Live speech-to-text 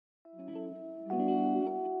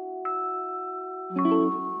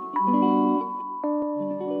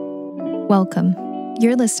Welcome.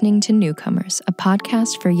 You're listening to Newcomers, a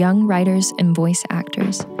podcast for young writers and voice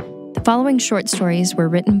actors. The following short stories were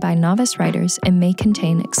written by novice writers and may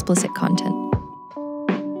contain explicit content.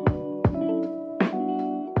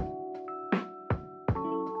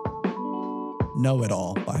 Know It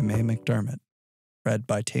All by Mae McDermott, read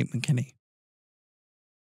by Taite McKinney.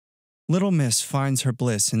 Little Miss finds her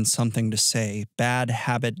bliss in something to say. Bad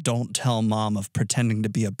habit, don't tell mom of pretending to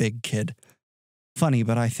be a big kid. Funny,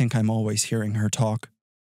 but I think I'm always hearing her talk.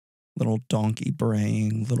 Little donkey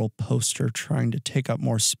braying, little poster trying to take up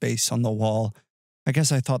more space on the wall. I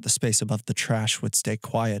guess I thought the space above the trash would stay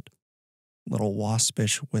quiet. Little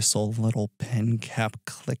waspish whistle, little pen cap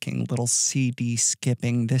clicking, little CD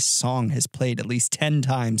skipping. This song has played at least 10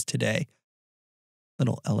 times today.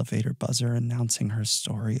 Little elevator buzzer announcing her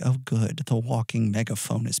story. Oh good, the walking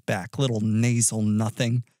megaphone is back. Little nasal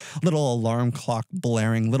nothing. Little alarm clock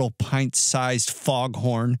blaring. Little pint-sized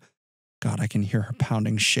foghorn. God, I can hear her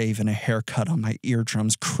pounding shave and a haircut on my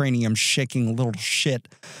eardrums, cranium shaking little shit.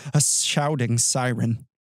 A shouting siren.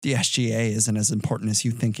 The SGA isn't as important as you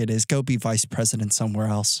think it is. Go be vice president somewhere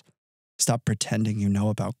else. Stop pretending you know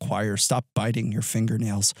about choir. Stop biting your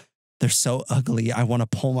fingernails. They're so ugly, I want to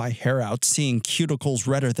pull my hair out, seeing cuticles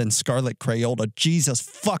redder than scarlet Crayola. Jesus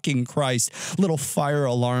fucking Christ. Little fire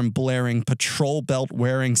alarm blaring, patrol belt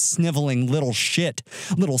wearing, sniveling little shit.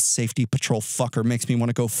 Little safety patrol fucker makes me want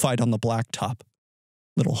to go fight on the blacktop.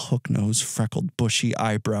 Little hook-nosed, freckled, bushy,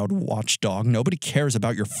 eyebrowed watchdog. Nobody cares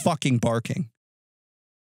about your fucking barking.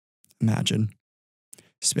 Imagine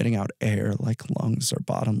spitting out air like lungs are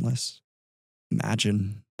bottomless.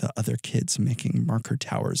 Imagine the other kids making marker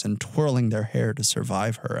towers and twirling their hair to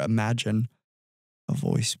survive her. Imagine a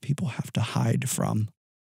voice people have to hide from.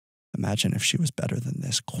 Imagine if she was better than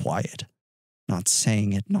this, quiet, not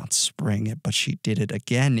saying it, not spraying it, but she did it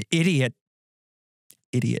again. Idiot.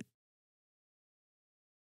 Idiot.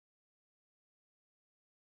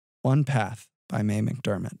 One Path by Mae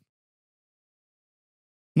McDermott.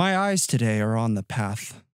 My eyes today are on the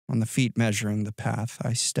path. On the feet measuring the path,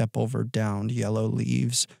 I step over downed yellow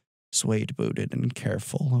leaves, suede-booted and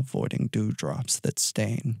careful, avoiding dewdrops that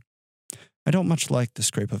stain. I don't much like the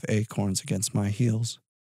scrape of acorns against my heels.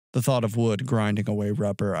 The thought of wood grinding away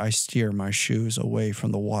rubber, I steer my shoes away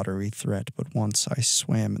from the watery threat, but once I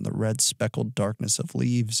swam in the red speckled darkness of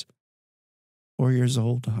leaves. 4 years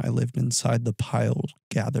old, I lived inside the pile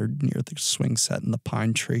gathered near the swing set in the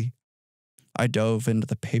pine tree. I dove into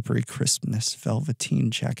the papery crispness,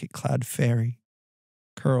 velveteen jacket-clad fairy,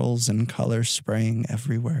 curls and color spraying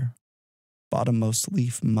everywhere, bottommost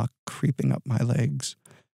leaf muck creeping up my legs.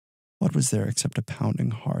 What was there except a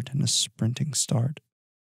pounding heart and a sprinting start?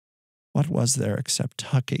 What was there except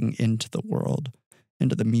tucking into the world,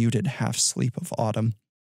 into the muted half-sleep of autumn?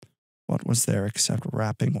 What was there except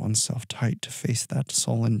wrapping oneself tight to face that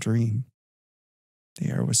sullen dream? The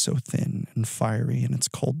air was so thin and fiery in its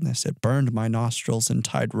coldness, it burned my nostrils and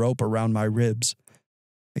tied rope around my ribs.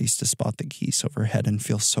 I used to spot the geese overhead and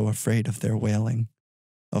feel so afraid of their wailing,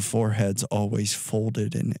 of foreheads always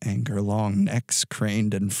folded in anger, long necks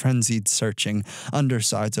craned and frenzied searching,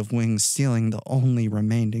 undersides of wings stealing the only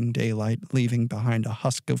remaining daylight, leaving behind a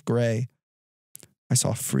husk of gray. I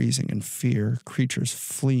saw freezing and fear, creatures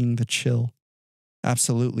fleeing the chill,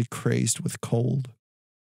 absolutely crazed with cold.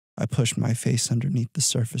 I pushed my face underneath the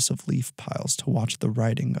surface of leaf piles to watch the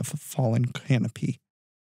writing of a fallen canopy,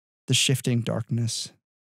 the shifting darkness,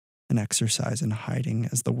 an exercise in hiding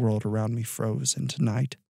as the world around me froze into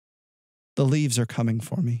night. The leaves are coming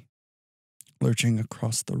for me, lurching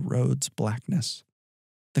across the road's blackness.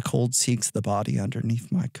 The cold seeks the body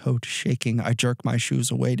underneath my coat, shaking. I jerk my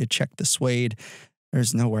shoes away to check the suede.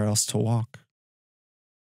 There's nowhere else to walk.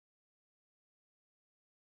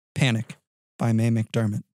 Panic by Mae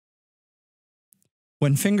McDermott.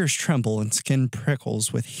 When fingers tremble and skin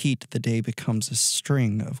prickles with heat, the day becomes a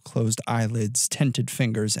string of closed eyelids, tented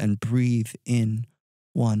fingers, and breathe in.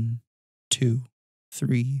 1, 2,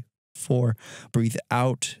 3, 4. Breathe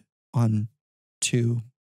out. 1, 2,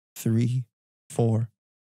 3, 4.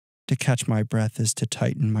 To catch my breath is to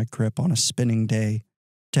tighten my grip on a spinning day,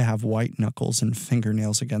 to have white knuckles and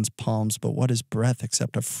fingernails against palms, but what is breath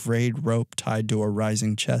except a frayed rope tied to a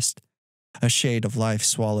rising chest? A shade of life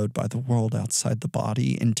swallowed by the world outside the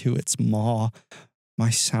body into its maw, my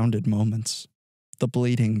sounded moments, the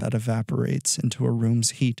bleeding that evaporates into a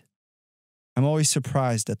room's heat. I'm always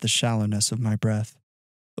surprised at the shallowness of my breath,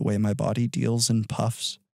 the way my body deals in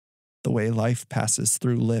puffs, the way life passes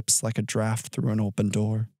through lips like a draft through an open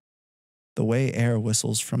door, the way air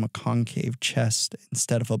whistles from a concave chest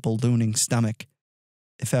instead of a ballooning stomach.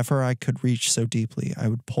 If ever I could reach so deeply, I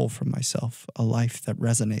would pull from myself a life that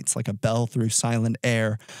resonates like a bell through silent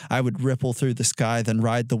air. I would ripple through the sky, then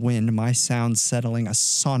ride the wind, my sounds settling a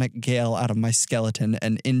sonic gale out of my skeleton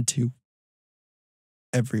and into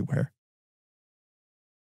everywhere.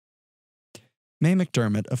 Mae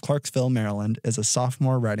McDermott of Clarksville, Maryland, is a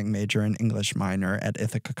sophomore writing major and English minor at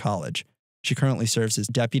Ithaca College. She currently serves as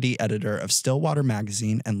deputy editor of Stillwater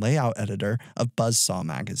magazine and layout editor of Buzzsaw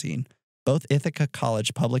magazine, both Ithaca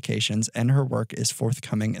College publications, and her work is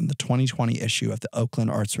forthcoming in the 2020 issue of the Oakland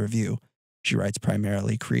Arts Review. She writes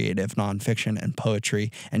primarily creative nonfiction and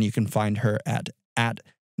poetry, and you can find her at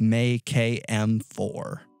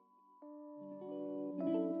MayKM4.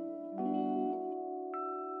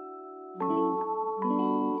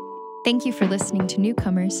 Thank you for listening to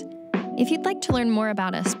Newcomers. If you'd like to learn more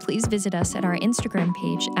about us, please visit us at our Instagram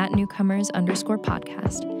page at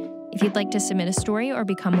newcomers_podcast. If you'd like to submit a story or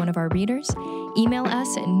become one of our readers, email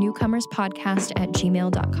us at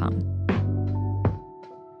newcomerspodcast@gmail.com.